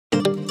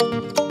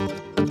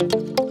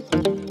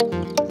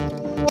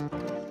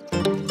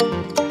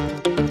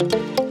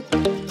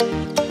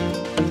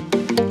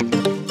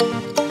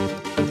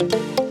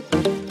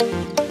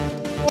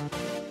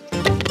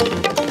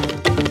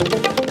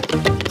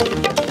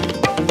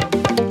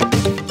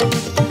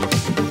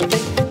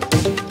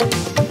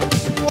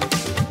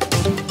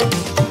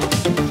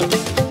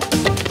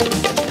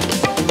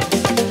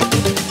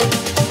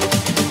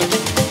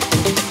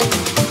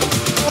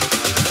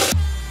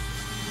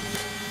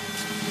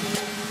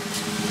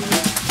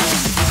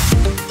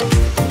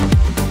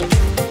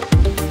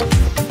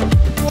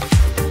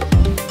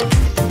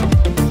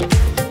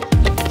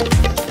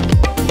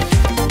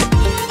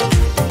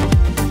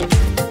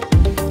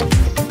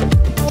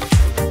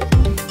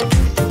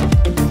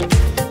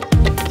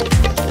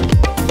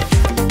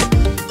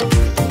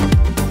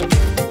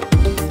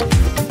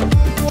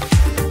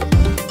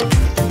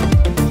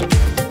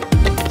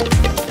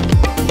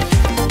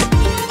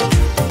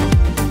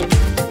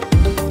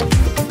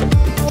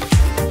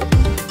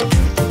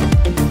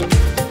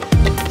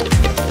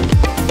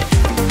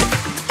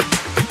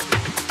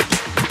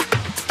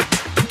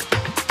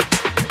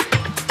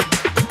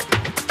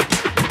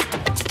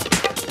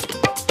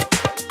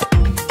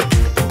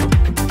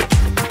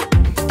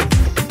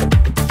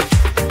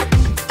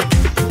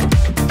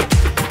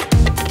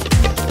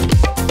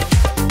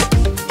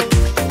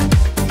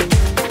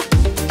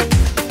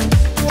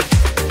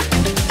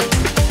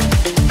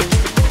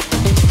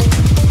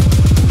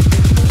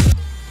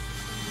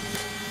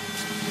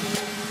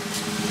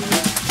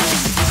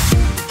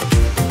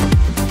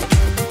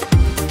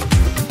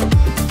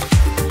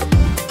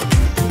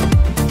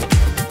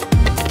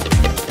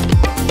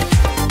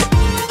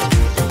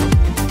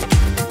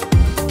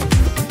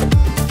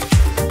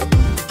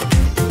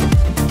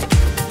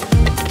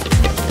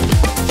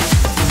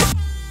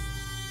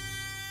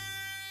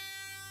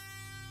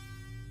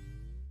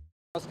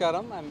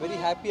Namaskaram. I'm very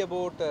happy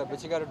about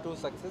Bichagadu 2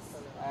 success,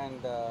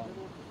 and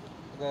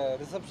the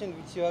reception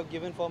which you have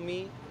given for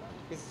me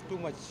is too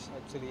much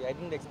actually. I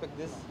didn't expect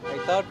this. I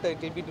thought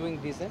it will be doing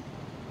decent,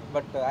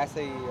 but as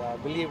I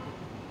believed,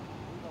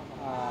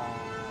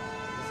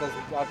 this has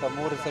got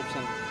more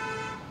reception,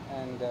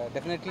 and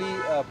definitely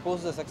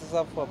post the success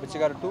of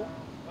Bichagadu 2,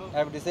 I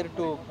have decided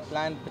to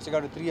plan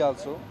Bichagadu 3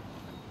 also.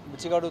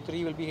 Bichagadu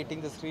 3 will be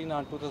hitting the screen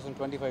on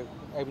 2025.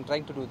 I am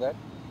trying to do that.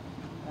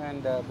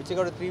 And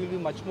Bichagadu 3 will be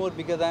much more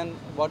bigger than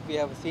what we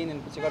have seen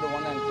in Bichagadu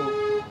 1 and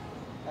 2.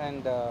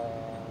 And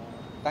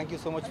thank you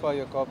so much for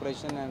your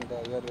cooperation and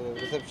your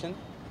reception.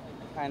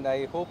 And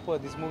I hope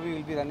this movie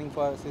will be running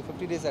for say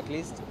 50 days at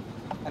least.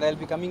 And I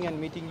will be coming and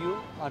meeting you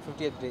on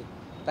 50th day.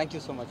 Thank you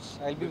so much.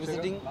 I will be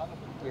visiting.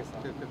 Yes,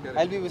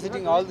 I will be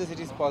visiting all the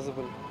cities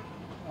possible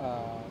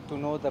to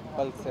know the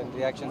pulse and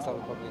reactions of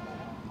the public.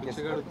 Yes.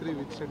 Bichagadu 3,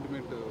 which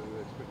sentiment you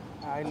expect?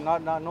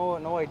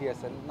 No idea,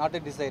 sir. Not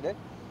yet decided.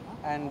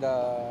 And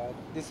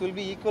this will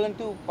be equivalent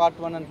to part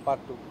 1 and part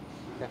 2,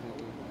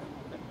 definitely.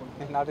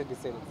 Not yet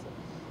decided, sir.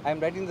 I am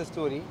writing the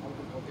story,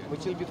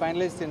 which will be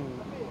finalized in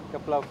a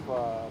couple of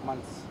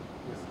months.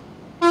 Yes.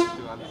 Wish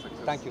you all the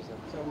success. Thank you, sir.